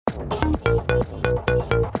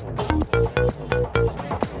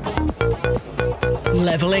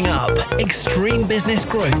Leveling up. Extreme business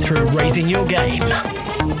growth through raising your game.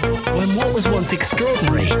 When what was once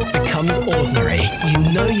extraordinary becomes ordinary, you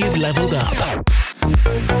know you've leveled up.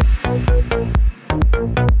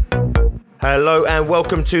 Hello and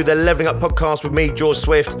welcome to the Leveling Up Podcast with me, George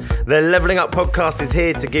Swift. The Leveling Up Podcast is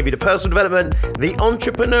here to give you the personal development, the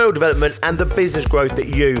entrepreneurial development and the business growth that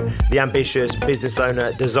you, the ambitious business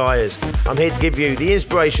owner, desires. I'm here to give you the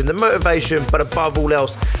inspiration, the motivation, but above all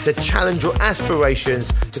else, to challenge your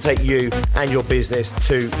aspirations to take you and your business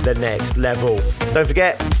to the next level. Don't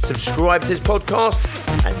forget, subscribe to this podcast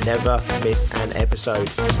and never miss an episode.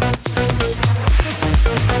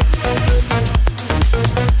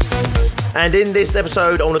 And in this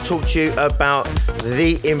episode, I want to talk to you about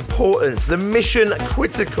the importance, the mission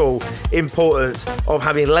critical importance of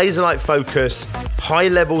having laser-like focus, high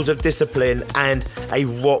levels of discipline, and a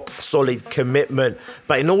rock solid commitment.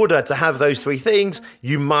 But in order to have those three things,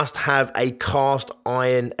 you must have a cast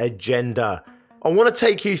iron agenda. I want to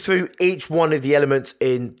take you through each one of the elements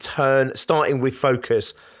in turn, starting with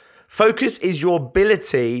focus. Focus is your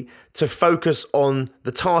ability to focus on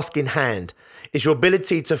the task in hand. It's your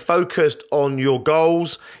ability to focus on your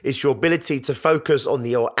goals. It's your ability to focus on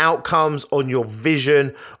your outcomes, on your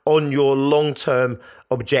vision, on your long-term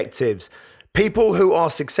objectives. People who are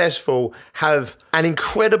successful have an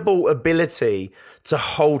incredible ability to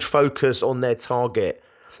hold focus on their target.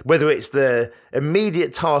 Whether it's the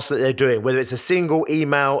immediate task that they're doing, whether it's a single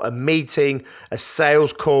email, a meeting, a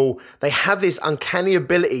sales call, they have this uncanny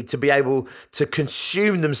ability to be able to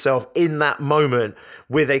consume themselves in that moment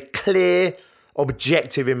with a clear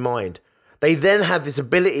objective in mind. They then have this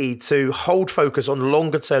ability to hold focus on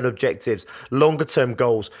longer term objectives, longer term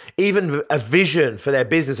goals, even a vision for their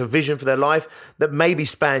business, a vision for their life that maybe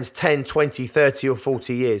spans 10, 20, 30 or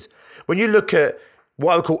 40 years. When you look at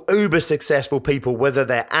what I would call uber successful people, whether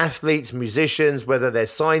they're athletes, musicians, whether they're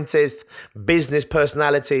scientists, business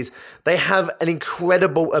personalities, they have an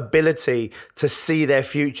incredible ability to see their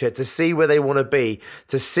future, to see where they want to be,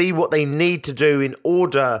 to see what they need to do in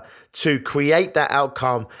order to create that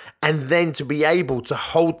outcome, and then to be able to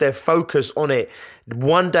hold their focus on it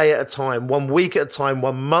one day at a time, 1 week at a time,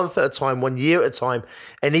 1 month at a time, 1 year at a time,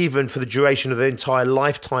 and even for the duration of their entire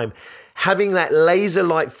lifetime. Having that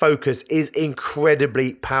laser-like focus is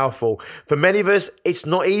incredibly powerful. For many of us, it's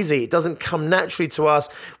not easy. It doesn't come naturally to us.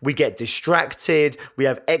 We get distracted. We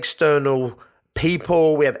have external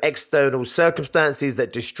people. We have external circumstances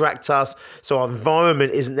that distract us. So our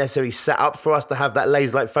environment isn't necessarily set up for us to have that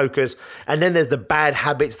laser-like focus. And then there's the bad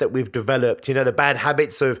habits that we've developed. You know, the bad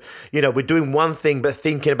habits of, we're doing one thing but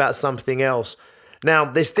thinking about something else. Now,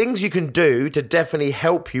 there's things you can do to definitely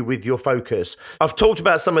help you with your focus. I've talked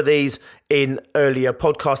about some of these in earlier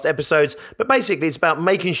podcast episodes, but basically it's about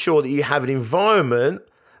making sure that you have an environment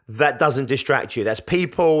that doesn't distract you. That's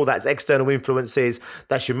people, that's external influences,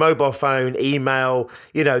 that's your mobile phone, email,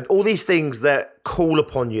 all these things that call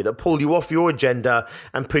upon you, that pull you off your agenda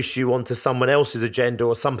and push you onto someone else's agenda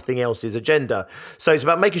or something else's agenda. So it's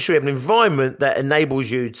about making sure you have an environment that enables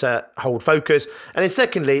you to hold focus. And then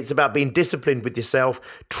secondly, it's about being disciplined with yourself,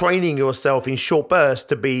 training yourself in short bursts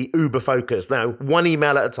to be uber focused. Now, one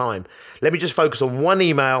email at a time. Let me just focus on one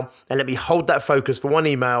email and let me hold that focus for one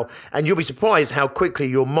email. And you'll be surprised how quickly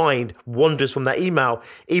your mind wanders from that email,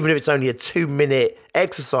 even if it's only a 2-minute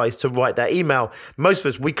exercise to write that email. Most of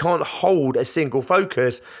us, we can't hold a single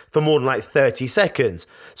focus for more than like 30 seconds.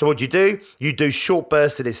 So what do? You do short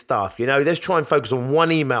bursts of this stuff. Let's try and focus on one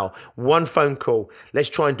email, one phone call. Let's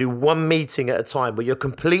try and do one meeting at a time where you're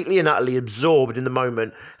completely and utterly absorbed in the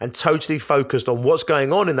moment and totally focused on what's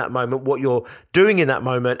going on in that moment, what you're doing in that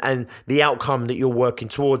moment, and the outcome that you're working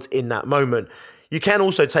towards in that moment. You can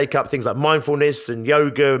also take up things like mindfulness and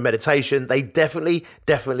yoga and meditation. They definitely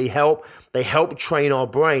help. They help train our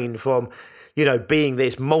brain from, being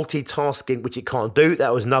this multitasking, which it can't do.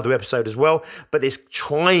 That was another episode as well. But this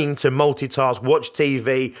trying to multitask, watch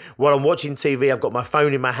TV. While I'm watching TV, I've got my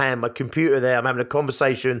phone in my hand, my computer there. I'm having a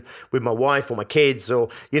conversation with my wife or my kids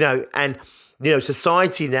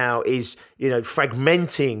society now is,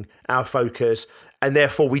 fragmenting our focus. And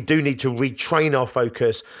therefore, we do need to retrain our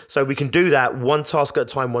focus. So we can do that one task at a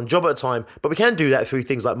time, one job at a time. But we can do that through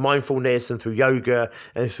things like mindfulness and through yoga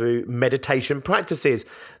and through meditation practices.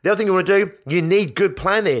 The other thing you want to do, you need good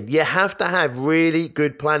planning. You have to have really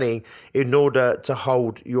good planning in order to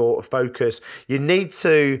hold your focus. You need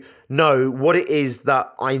to know what it is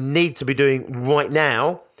that I need to be doing right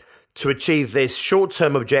now to achieve this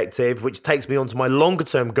short-term objective, which takes me on to my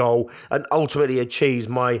longer-term goal and ultimately achieves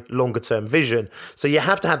my longer-term vision. So you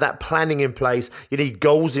have to have that planning in place. You need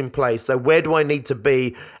goals in place. So where do I need to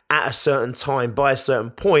be at a certain time by a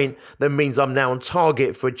certain point? That means I'm now on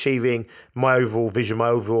target for achieving my overall vision, my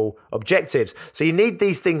overall objectives. So you need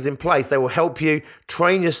these things in place. They will help you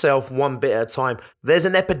train yourself one bit at a time. There's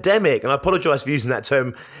an epidemic, and I apologize for using that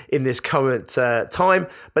term in this current time,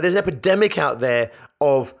 but there's an epidemic out there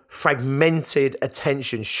of fragmented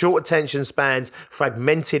attention, short attention spans,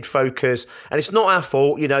 fragmented focus. And it's not our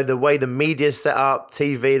fault, the way the media's set up,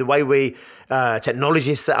 TV, the way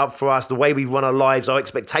technology is set up for us, the way we run our lives, our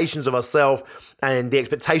expectations of ourselves and the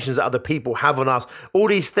expectations that other people have on us. All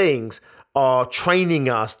these things are training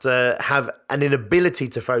us to have an inability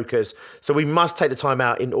to focus. So we must take the time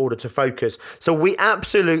out in order to focus. So we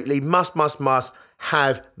absolutely must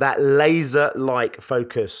have that laser-like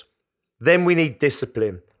focus. Then we need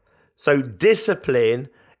discipline. So discipline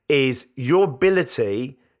is your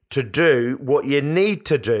ability to do what you need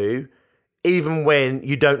to do even when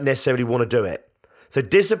you don't necessarily want to do it. So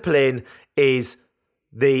discipline is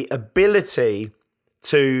the ability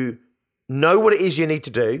to know what it is you need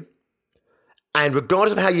to do, and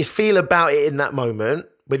regardless of how you feel about it in that moment,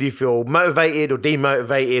 whether you feel motivated or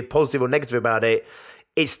demotivated, positive or negative about it,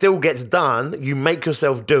 it still gets done. You make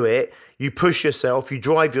yourself do it. You push yourself, you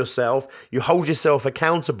drive yourself, you hold yourself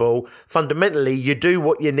accountable. Fundamentally, you do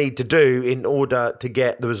what you need to do in order to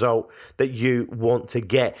get the result that you want to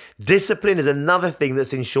get. Discipline is another thing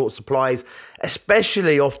that's in short supplies,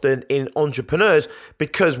 especially often in entrepreneurs,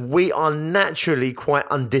 because we are naturally quite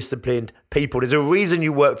undisciplined people. There's a reason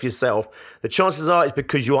you work for yourself. The chances are it's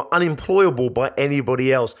because you are unemployable by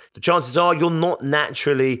anybody else. The chances are you're not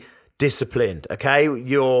naturally disciplined, okay?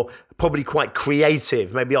 You're probably quite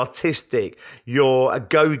creative, maybe artistic. You're a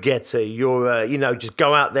go-getter. You're, just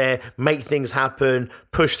go out there, make things happen,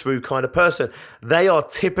 push through kind of person. They are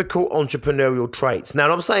typical entrepreneurial traits. Now, I'm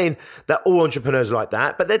not saying that all entrepreneurs are like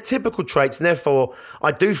that, but they're typical traits. And therefore,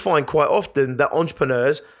 I do find quite often that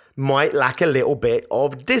entrepreneurs might lack a little bit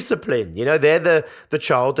of discipline. They're the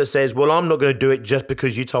child that says, well, I'm not going to do it just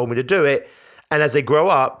because you told me to do it. And as they grow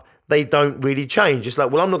up, they don't really change. It's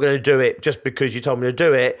like, well, I'm not going to do it just because you told me to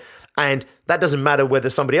do it. And that doesn't matter whether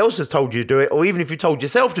somebody else has told you to do it, or even if you told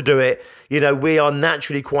yourself to do it. We are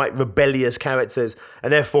naturally quite rebellious characters,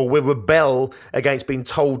 and therefore we rebel against being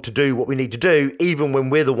told to do what we need to do, even when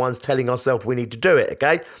we're the ones telling ourselves we need to do it,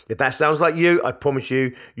 okay? If that sounds like you, I promise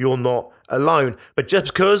you, you're not alone. But just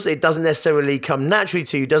because it doesn't necessarily come naturally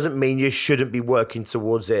to you doesn't mean you shouldn't be working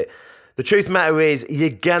towards it. The truth of the matter is, you're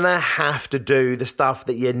going to have to do the stuff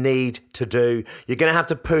that you need to do. You're going to have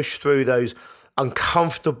to push through those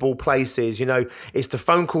uncomfortable places. It's the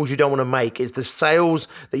phone calls you don't want to make. It's the sales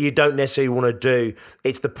that you don't necessarily want to do.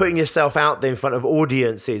 It's the putting yourself out there in front of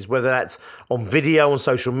audiences, whether that's on video, on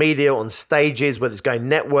social media, on stages, whether it's going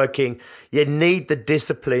networking. You need the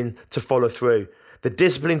discipline to follow through. The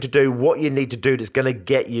discipline to do what you need to do that's going to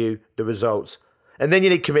get you the results. And then you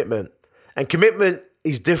need commitment. And commitment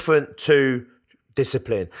is different to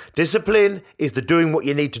discipline. Discipline is the doing what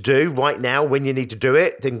you need to do right now when you need to do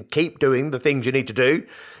it, then keep doing the things you need to do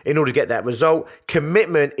in order to get that result.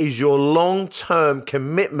 Commitment is your long-term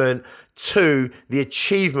commitment to the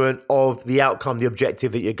achievement of the outcome, the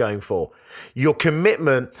objective that you're going for. Your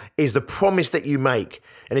commitment is the promise that you make,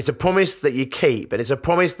 and it's a promise that you keep, and it's a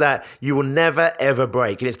promise that you will never, ever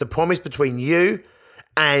break. And it's the promise between you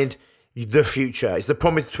and the future. It's the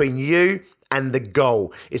promise between you and the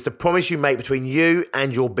goal. It's the promise you make between you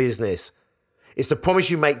and your business. It's the promise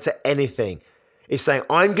you make to anything. It's saying,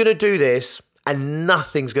 I'm going to do this and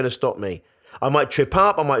nothing's going to stop me. I might trip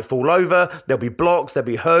up, I might fall over, there'll be blocks, there'll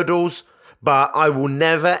be hurdles, but I will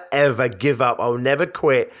never, ever give up. I will never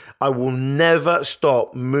quit. I will never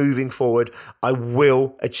stop moving forward. I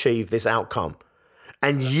will achieve this outcome.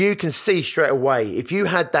 And you can see straight away, if you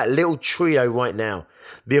had that little trio right now,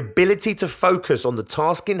 the ability to focus on the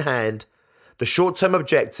task in hand, the short-term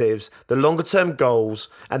objectives, the longer-term goals,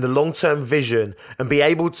 and the long-term vision, and be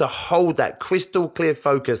able to hold that crystal clear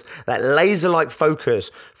focus, that laser-like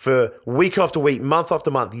focus for week after week, month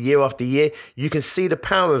after month, year after year, you can see the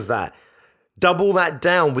power of that. Double that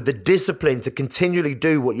down with the discipline to continually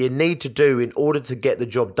do what you need to do in order to get the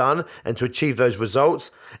job done and to achieve those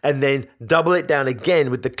results. And then double it down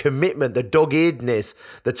again with the commitment, the dog-earedness,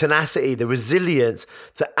 the tenacity, the resilience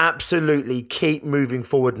to absolutely keep moving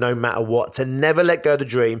forward no matter what, to never let go of the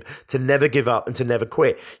dream, to never give up and to never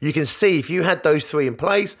quit. You can see if you had those three in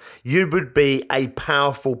place, you would be a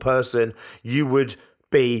powerful person. You would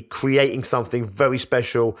be creating something very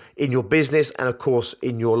special in your business and of course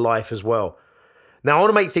in your life as well. Now, I want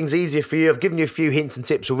to make things easier for you. I've given you a few hints and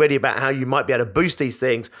tips already about how you might be able to boost these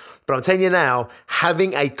things. But I'm telling you now,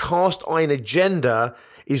 having a cast iron agenda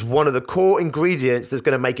is one of the core ingredients that's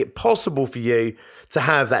going to make it possible for you to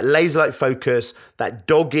have that laser-like focus, that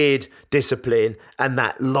dogged discipline, and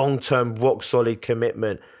that long-term rock-solid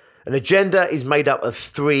commitment. An agenda is made up of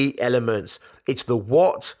 3 elements. It's the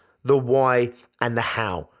what, the why, and the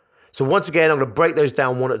how. So once again, I'm going to break those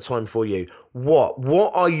down one at a time for you. What?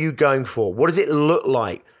 What are you going for? What does it look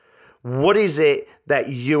like? What is it that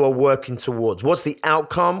you are working towards? What's the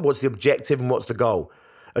outcome? What's the objective? And what's the goal?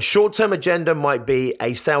 A short-term agenda might be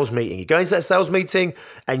a sales meeting. You go into that sales meeting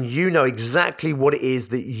and you know exactly what it is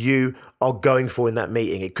that you are going for in that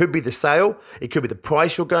meeting. It could be the sale. It could be the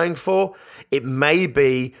price you're going for. It may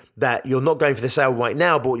be that you're not going for the sale right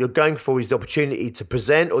now, but what you're going for is the opportunity to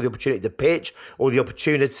present or the opportunity to pitch or the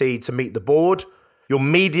opportunity to meet the board. Your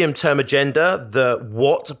medium-term agenda, the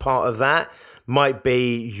what part of that, might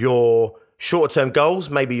be your short-term goals,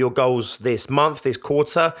 maybe your goals this month, this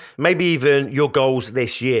quarter, maybe even your goals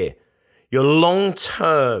this year. Your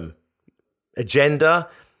long-term agenda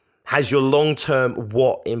has your long-term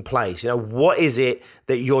what in place. What is it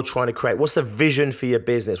that you're trying to create? What's the vision for your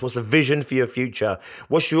business? What's the vision for your future?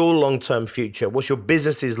 What's your long-term future? What's your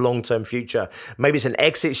business's long-term future? Maybe it's an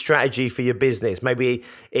exit strategy for your business. Maybe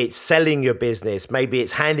it's selling your business. Maybe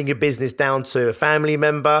it's handing your business down to a family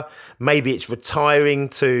member. Maybe it's retiring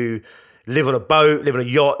to live on a boat, live on a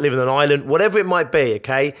yacht, live on an island, whatever it might be,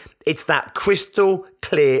 okay? It's that crystal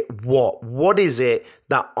clear what. What is it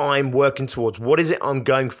that I'm working towards? What is it I'm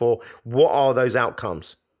going for? What are those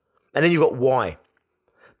outcomes? And then you've got why.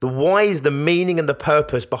 The why is the meaning and the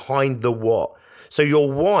purpose behind the what. So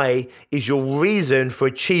your why is your reason for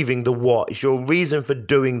achieving the what. It's your reason for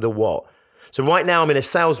doing the what. So right now I'm in a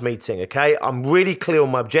sales meeting, okay? I'm really clear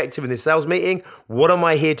on my objective in this sales meeting. What am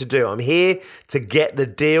I here to do? I'm here to get the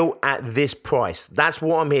deal at this price. That's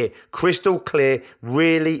what I'm here. Crystal clear,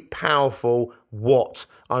 really powerful what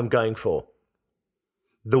I'm going for.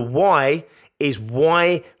 The why is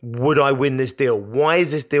why would I win this deal? Why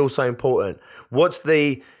is this deal so important? What's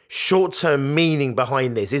the short-term meaning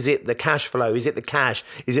behind this? Is it the cash flow? Is it the cash?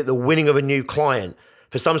 Is it the winning of a new client?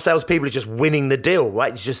 For some salespeople, it's just winning the deal,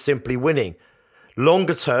 right? It's just simply winning.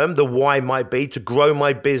 Longer term, the why might be to grow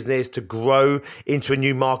my business, to grow into a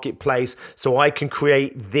new marketplace so I can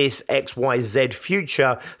create this XYZ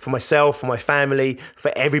future for myself, for my family,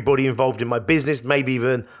 for everybody involved in my business, maybe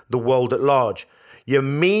even the world at large. Your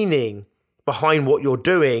meaning behind what you're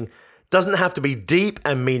doing doesn't have to be deep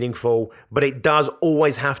and meaningful, but it does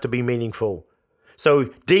always have to be meaningful.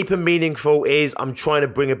 So deep and meaningful is I'm trying to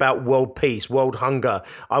bring about world peace, world hunger.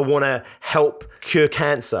 I want to help cure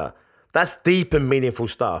cancer. That's deep and meaningful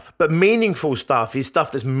stuff. But meaningful stuff is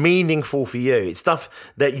stuff that's meaningful for you. It's stuff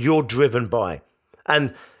that you're driven by.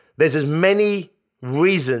 And there's as many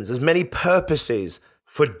reasons, as many purposes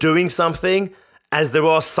for doing something as there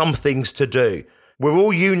are some things to do. We're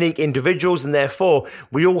all unique individuals, and therefore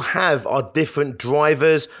we all have our different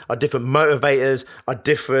drivers, our different motivators, our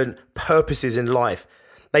different purposes in life.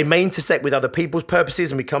 They may intersect with other people's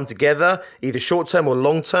purposes and we come together, either short-term or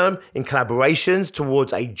long-term, in collaborations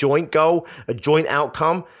towards a joint goal, a joint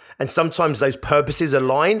outcome. And sometimes those purposes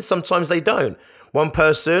align, sometimes they don't. One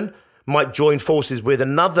person might join forces with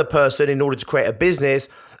another person in order to create a business,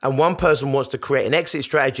 and one person wants to create an exit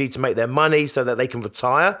strategy to make their money so that they can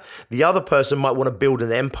retire. The other person might want to build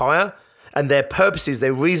an empire, and their purposes,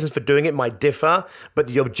 their reasons for doing it might differ, but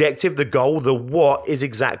the objective, the goal, the what is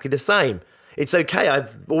exactly the same. It's okay. I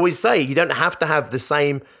always say you don't have to have the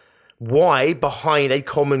same why behind a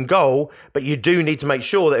common goal, but you do need to make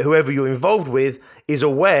sure that whoever you're involved with is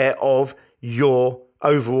aware of your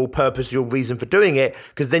overall purpose, your reason for doing it,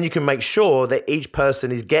 because then you can make sure that each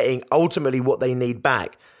person is getting ultimately what they need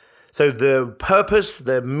back. So the purpose,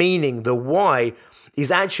 the meaning, the why is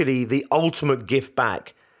actually the ultimate gift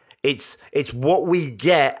back. It's what we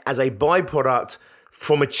get as a byproduct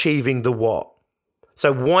from achieving the what.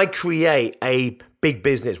 So why create a big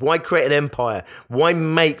business? Why create an empire? Why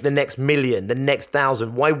make the next million, the next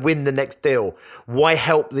 1,000? Why win the next deal? Why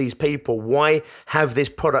help these people? Why have this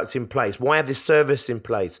product in place? Why have this service in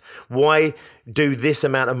place? Why do this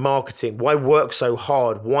amount of marketing? Why work so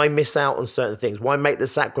hard? Why miss out on certain things? Why make the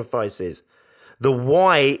sacrifices? The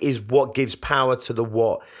why is what gives power to the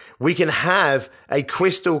what. We can have a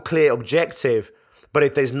crystal clear objective, but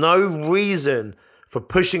if there's no reason for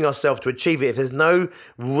pushing ourselves to achieve it, if there's no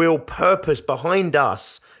real purpose behind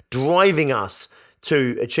us, driving us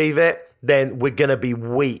to achieve it, then we're going to be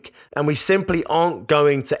weak. And we simply aren't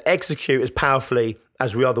going to execute as powerfully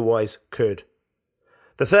as we otherwise could.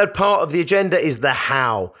 The third part of the agenda is the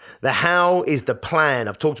how. The how is the plan.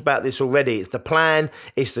 I've talked about this already. It's the plan,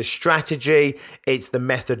 it's the strategy, it's the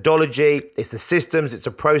methodology, it's the systems, it's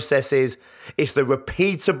the processes, it's the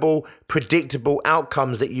repeatable, predictable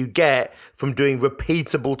outcomes that you get from doing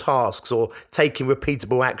repeatable tasks or taking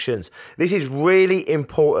repeatable actions. This is really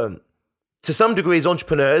important. To some degree, as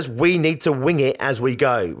entrepreneurs, we need to wing it as we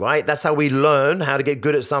go, right? That's how we learn how to get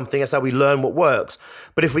good at something. That's how we learn what works.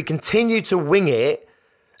 But if we continue to wing it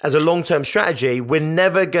as a long-term strategy, we're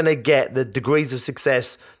never going to get the degrees of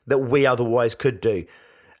success that we otherwise could do.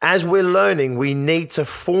 As we're learning, we need to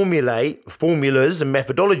formulate formulas and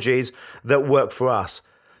methodologies that work for us.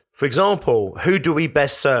 For example, who do we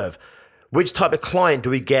best serve? Which type of client do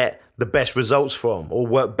we get the best results from or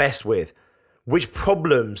work best with? Which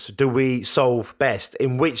problems do we solve best?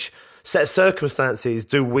 In which set of circumstances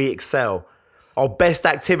do we excel? Our best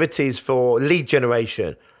activities for lead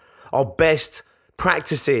generation, our best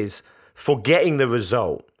practices for getting the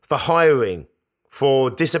result, for hiring,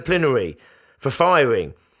 for disciplinary, for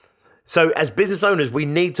firing. So as business owners, we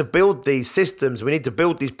need to build these systems, we need to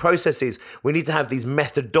build these processes, we need to have these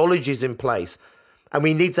methodologies in place, and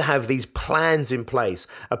we need to have these plans in place,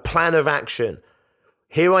 a plan of action.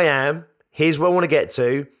 Here I am, here's where I want to get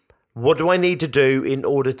to, what do I need to do in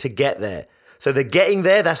order to get there? So the getting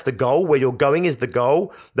there, that's the goal, where you're going is the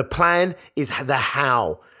goal. The plan is the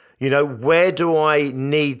how. You know, where do I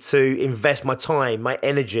need to invest my time, my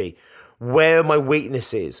energy? Where are my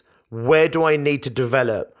weaknesses? Where do I need to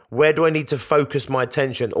develop? Where do I need to focus my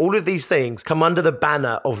attention? All of these things come under the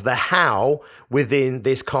banner of the how within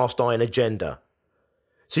this cast iron agenda.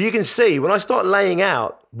 So you can see when I start laying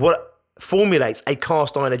out what formulates a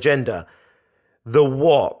cast iron agenda, the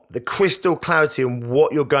what, the crystal clarity on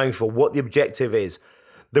what you're going for, what the objective is,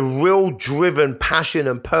 the real driven passion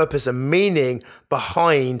and purpose and meaning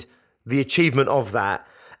behind the achievement of that.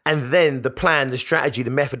 And then the plan, the strategy,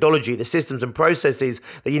 the methodology, the systems and processes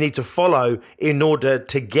that you need to follow in order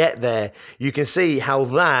to get there. You can see how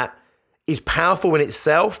that is powerful in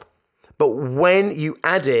itself. But when you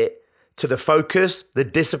add it to the focus, the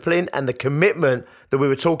discipline, and the commitment that we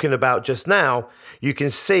were talking about just now, you can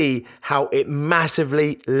see how it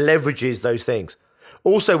massively leverages those things.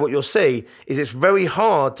 Also, what you'll see is it's very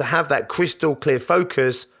hard to have that crystal clear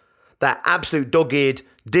focus, that absolute dogged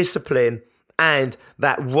discipline, and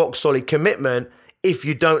that rock solid commitment if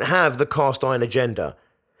you don't have the cast iron agenda.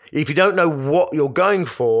 If you don't know what you're going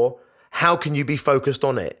for, how can you be focused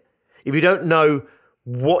on it? If you don't know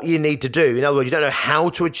what you need to do, in other words, you don't know how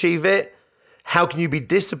to achieve it, how can you be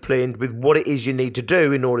disciplined with what it is you need to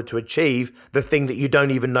do in order to achieve the thing that you don't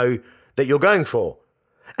even know that you're going for?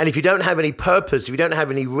 And if you don't have any purpose, if you don't have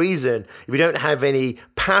any reason, if you don't have any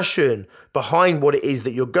passion behind what it is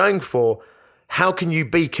that you're going for, how can you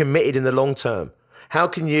be committed in the long term? How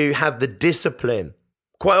can you have the discipline?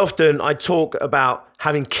 Quite often I talk about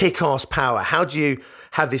having kick-ass power. How do you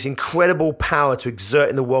have this incredible power to exert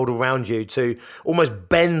in the world around you, to almost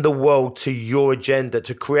bend the world to your agenda,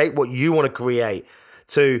 to create what you want to create,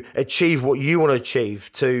 to achieve what you want to achieve,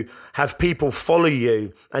 to have people follow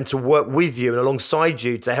you and to work with you and alongside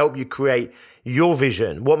you to help you create your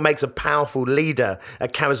vision? What makes a powerful leader, a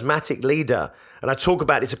charismatic leader? And I talk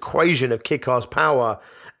about this equation of kick-ass power,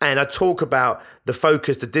 and I talk about the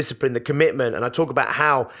focus, the discipline, the commitment, and I talk about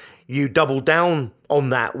how you double down on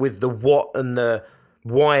that with the what and the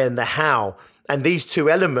why and the how. And these two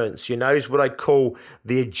elements, you know, is what I call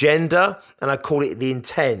the agenda, and I call it the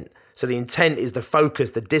intent. So the intent is the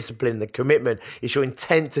focus, the discipline, the commitment. It's your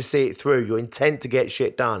intent to see it through, your intent to get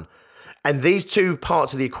shit done. And these two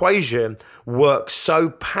parts of the equation work so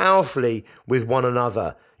powerfully with one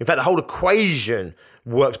another. In fact, the whole equation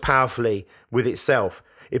works powerfully with itself.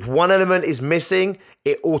 If one element is missing,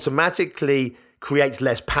 it automatically creates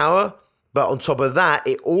less power. But on top of that,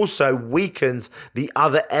 it also weakens the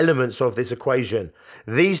other elements of this equation.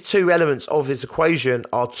 These two elements of this equation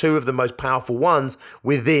are two of the most powerful ones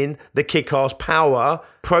within the Kick-Ass Power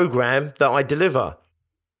program that I deliver.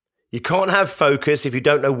 You can't have focus if you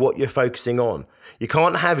don't know what you're focusing on. You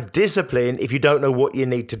can't have discipline if you don't know what you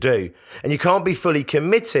need to do. And you can't be fully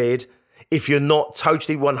committed if you're not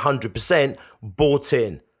totally 100% bought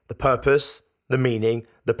in. The purpose, the meaning,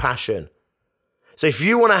 the passion. So if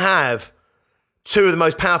you want to have two of the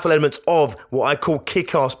most powerful elements of what I call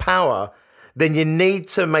kick-ass power, then you need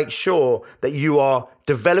to make sure that you are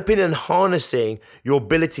developing and harnessing your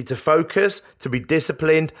ability to focus, to be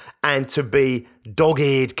disciplined, and to be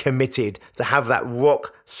dogged committed, to have that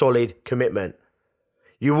rock solid commitment.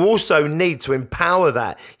 You also need to empower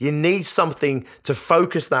that. You need something to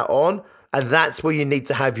focus that on And that's where you need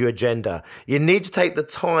to have your agenda. You need to take the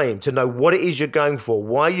time to know what it is you're going for.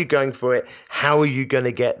 Why are you going for it? How are you going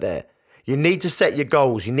to get there? You need to set your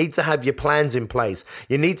goals. You need to have your plans in place.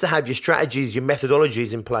 You need to have your strategies, your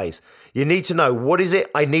methodologies in place. You need to know, what is it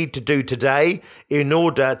I need to do today in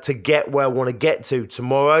order to get where I want to get to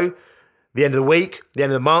tomorrow, the end of the week, the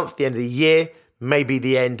end of the month, the end of the year, maybe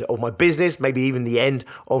the end of my business, maybe even the end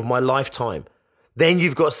of my lifetime. Then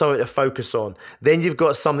you've got something to focus on. Then you've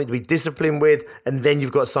got something to be disciplined with. And then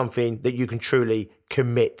you've got something that you can truly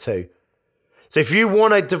commit to. So if you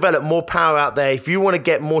want to develop more power out there, if you want to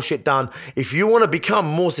get more shit done, if you want to become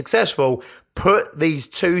more successful, put these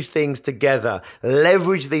two things together.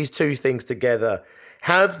 Leverage these two things together.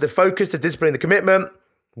 Have the focus, the discipline, the commitment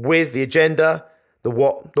with the agenda, the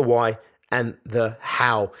what, the why, and the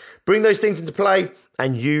how. Bring those things into play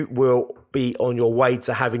and you will be on your way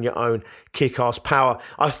to having your own kick-ass power.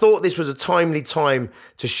 I thought this was a timely time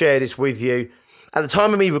to share this with you. At the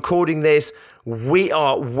time of me recording this, we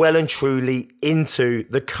are well and truly into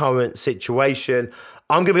the current situation.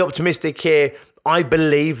 I'm going to be optimistic here. I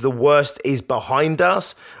believe the worst is behind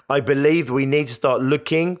us. I believe we need to start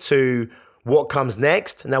looking to what comes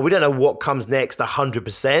next. Now, we don't know what comes next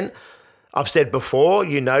 100%. I've said before,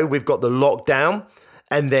 we've got the lockdown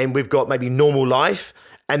and then we've got maybe normal life.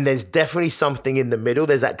 And there's definitely something in the middle.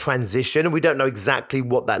 There's that transition. And we don't know exactly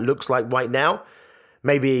what that looks like right now.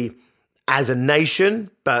 Maybe as a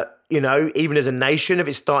nation, but even as a nation, if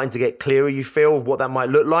it's starting to get clearer, you feel what that might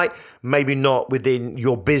look like, maybe not within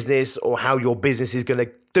your business or how your business is going to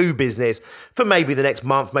do business for maybe the next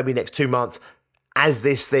month, maybe next 2 months, as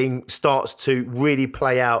this thing starts to really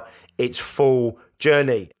play out its full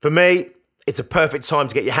journey. For me, it's a perfect time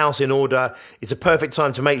to get your house in order. It's a perfect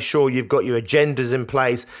time to make sure you've got your agendas in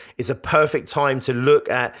place. It's a perfect time to look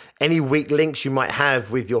at any weak links you might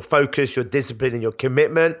have with your focus, your discipline, and your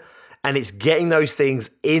commitment. And it's getting those things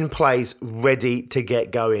in place, ready to get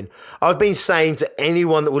going. I've been saying to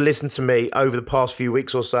anyone that will listen to me over the past few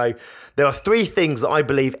weeks or so, there are 3 things that I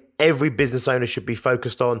believe every business owner should be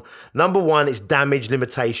focused on. Number 1 is damage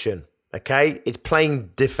limitation, okay? It's playing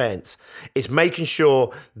defense. It's making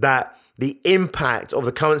sure that the impact of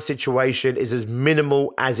the current situation is as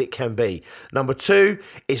minimal as it can be. Number 2,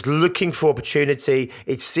 it's looking for opportunity.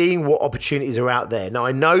 It's seeing what opportunities are out there. Now,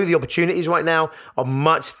 I know the opportunities right now are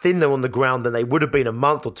much thinner on the ground than they would have been a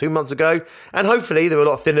month or 2 months ago. And hopefully they're a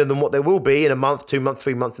lot thinner than what they will be in a month, 2 months,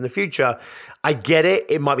 3 months in the future. I get it.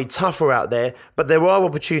 It might be tougher out there, but there are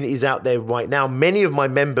opportunities out there right now. Many of my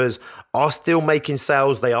members are still making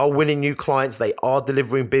sales. They are winning new clients. They are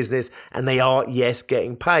delivering business and they are, yes,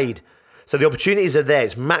 getting paid. So the opportunities are there.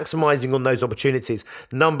 It's maximizing on those opportunities.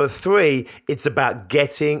 Number 3, it's about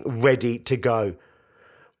getting ready to go.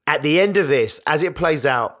 At the end of this, as it plays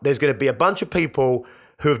out, there's going to be a bunch of people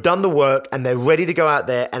who have done the work and they're ready to go out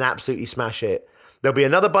there and absolutely smash it. There'll be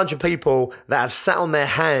another bunch of people that have sat on their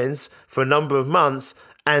hands for a number of months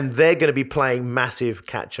and they're going to be playing massive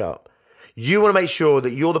catch up. You want to make sure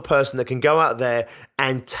that you're the person that can go out there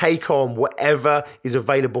and take on whatever is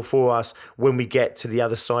available for us when we get to the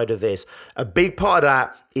other side of this. A big part of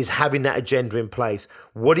that is having that agenda in place.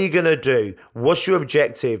 What are you going to do? What's your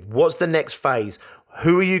objective? What's the next phase?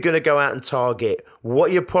 Who are you going to go out and target? What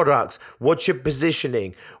are your products? What's your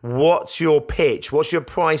positioning? What's your pitch? What's your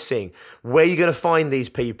pricing? Where are you going to find these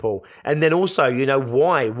people? And then also,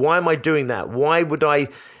 why? Why am I doing that? Why would I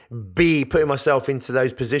be putting myself into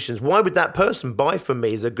those positions? Why would that person buy from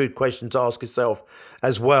me is a good question to ask yourself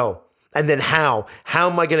as well. And then how? How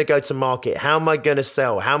am I going to go to market? How am I going to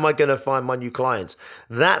sell? How am I going to find my new clients?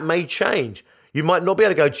 That may change. You might not be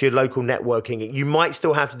able to go to your local networking. You might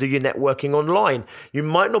still have to do your networking online. You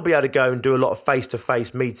might not be able to go and do a lot of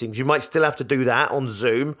face-to-face meetings. You might still have to do that on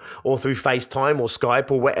Zoom or through FaceTime or Skype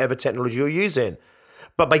or whatever technology you're using.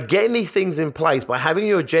 But by getting these things in place, by having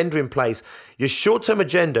your agenda in place, your short-term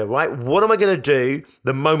agenda, right? What am I going to do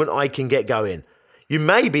the moment I can get going? You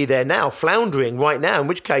may be there now, floundering right now, in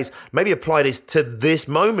which case maybe apply this to this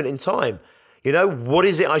moment in time. What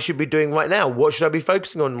is it I should be doing right now? What should I be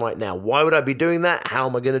focusing on right now? Why would I be doing that? How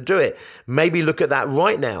am I going to do it? Maybe look at that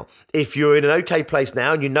right now. If you're in an okay place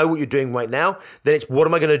now and you know what you're doing right now, then it's what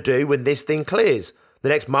am I going to do when this thing clears? The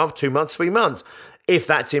next month, 2 months, 3 months. If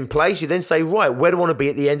that's in place, you then say, right, where do I want to be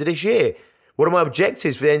at the end of this year? What are my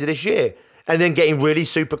objectives for the end of this year? And then getting really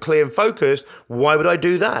super clear and focused. Why would I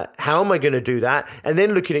do that? How am I going to do that? And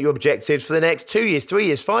then looking at your objectives for the next 2 years, 3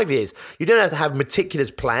 years, 5 years. You don't have to have meticulous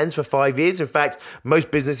plans for 5 years. In fact,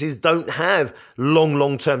 most businesses don't have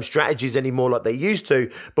long-term strategies anymore like they used to.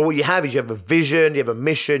 But what you have is you have a vision, you have a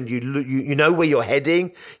mission, you know where you're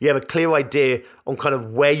heading. You have a clear idea on kind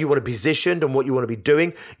of where you want to be positioned and what you want to be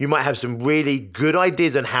doing. You might have some really good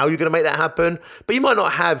ideas on how you're going to make that happen, but you might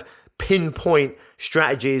not have pinpoint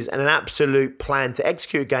strategies and an absolute plan to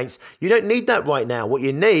execute against. You don't need that right now. What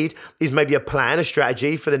you need is maybe a plan, a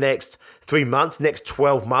strategy for the next 3 months, next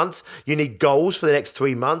 12 months. You need goals for the next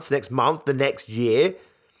 3 months, next month, the next year.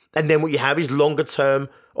 And then what you have is longer term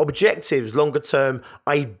objectives, longer term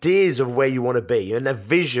ideas of where you want to be, and a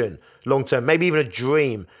vision long term, maybe even a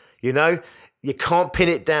dream, you know? You can't pin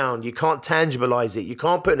it down. You can't tangibilize it. You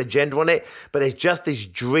can't put an agenda on it, but there's just this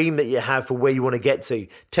dream that you have for where you want to get to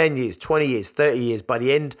 10 years, 20 years, 30 years. By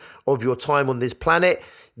the end of your time on this planet,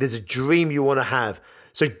 there's a dream you want to have.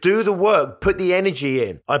 So do the work, put the energy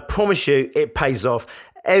in. I promise you it pays off.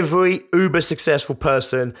 Every uber successful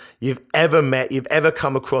person you've ever met, you've ever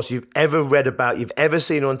come across, you've ever read about, you've ever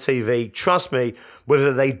seen on TV, trust me,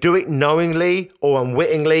 whether they do it knowingly or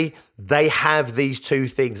unwittingly, they have these two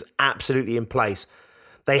things absolutely in place.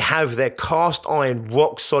 They have their cast iron,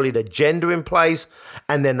 rock solid agenda in place,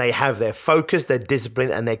 and then they have their focus, their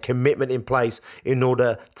discipline, and their commitment in place in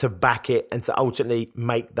order to back it and to ultimately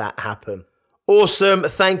make that happen. Awesome.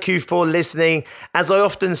 Thank you for listening. As I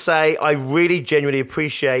often say, I really genuinely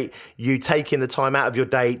appreciate you taking the time out of your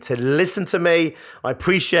day to listen to me. I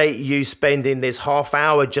appreciate you spending this half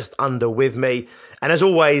hour just under with me. And as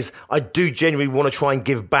always, I do genuinely want to try and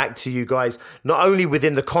give back to you guys, not only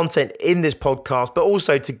within the content in this podcast, but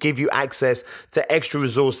also to give you access to extra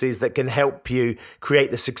resources that can help you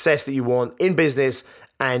create the success that you want in business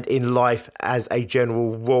and in life as a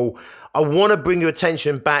general rule. I want to bring your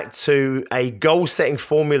attention back to a goal-setting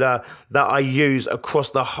formula that I use across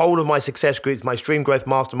the whole of my success groups, my Extreme Growth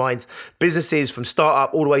Masterminds, businesses from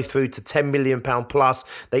startup all the way through to £10 million plus.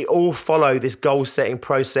 They all follow this goal-setting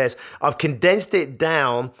process. I've condensed it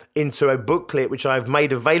down into a booklet, which I've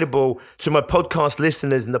made available to my podcast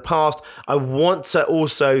listeners in the past. I want to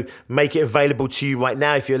also make it available to you right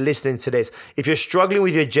now if you're listening to this. If you're struggling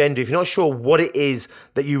with your agenda, if you're not sure what it is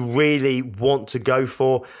that you really want to go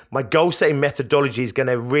for, my goal-setting methodology is going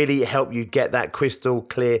to really help you get that crystal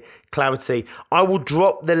clear clarity. I will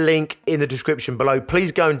drop the link in the description below.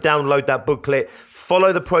 Please go and download that booklet.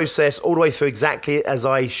 Follow the process all the way through exactly as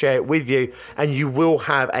I share it with you, and you will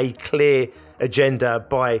have a clear agenda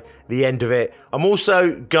by the end of it. I'm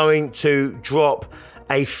also going to drop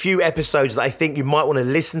a few episodes that I think you might want to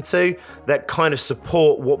listen to that kind of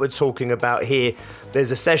support what we're talking about here.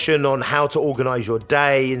 There's a session on how to organize your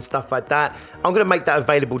day and stuff like that. I'm going to make that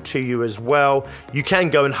available to you as well. You can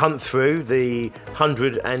go and hunt through the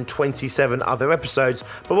 127 other episodes,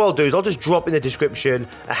 but what I'll do is I'll just drop in the description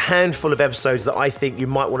a handful of episodes that I think you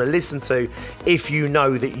might want to listen to if you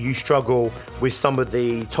know that you struggle with some of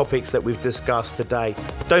the topics that we've discussed today.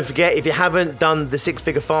 Don't forget, if you haven't done the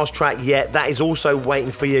 6-Figure Fast Track yet, that is also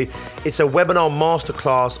waiting for you. It's a webinar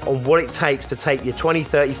masterclass on what it takes to take your 20,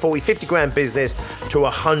 30, 40, 50 grand business to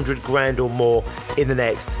 100 grand or more in the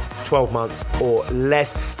next 12 months or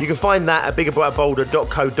less. You can find that at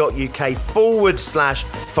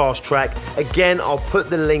biggerbrighterbolder.co.uk/fast track. Again, I'll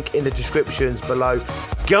put the link in the descriptions below.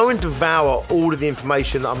 Go and devour all of the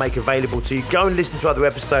information that I make available to you. Go and listen to other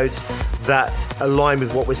episodes that align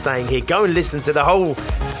with what we're saying here. Go and listen to the whole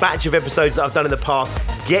batch of episodes that I've done in the past.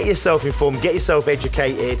 Get yourself informed, get yourself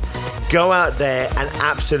educated. Go out there and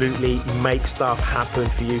absolutely make stuff happen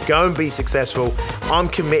for you. Go and be successful. I'm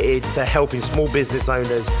committed to helping small business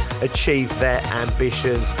owners achieve their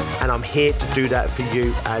ambitions, and I'm here to do that for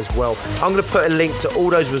you as well. I'm going to put a link to all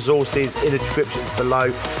those resources in the descriptions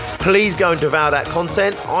below. Please go and devour that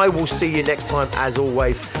content. I will see you next time as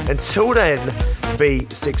always. Until then, be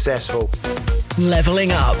successful.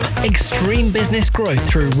 Leveling up. Extreme business growth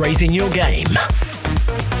through raising your game.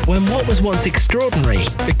 When what was once extraordinary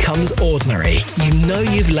becomes ordinary, you know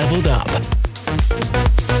you've leveled up.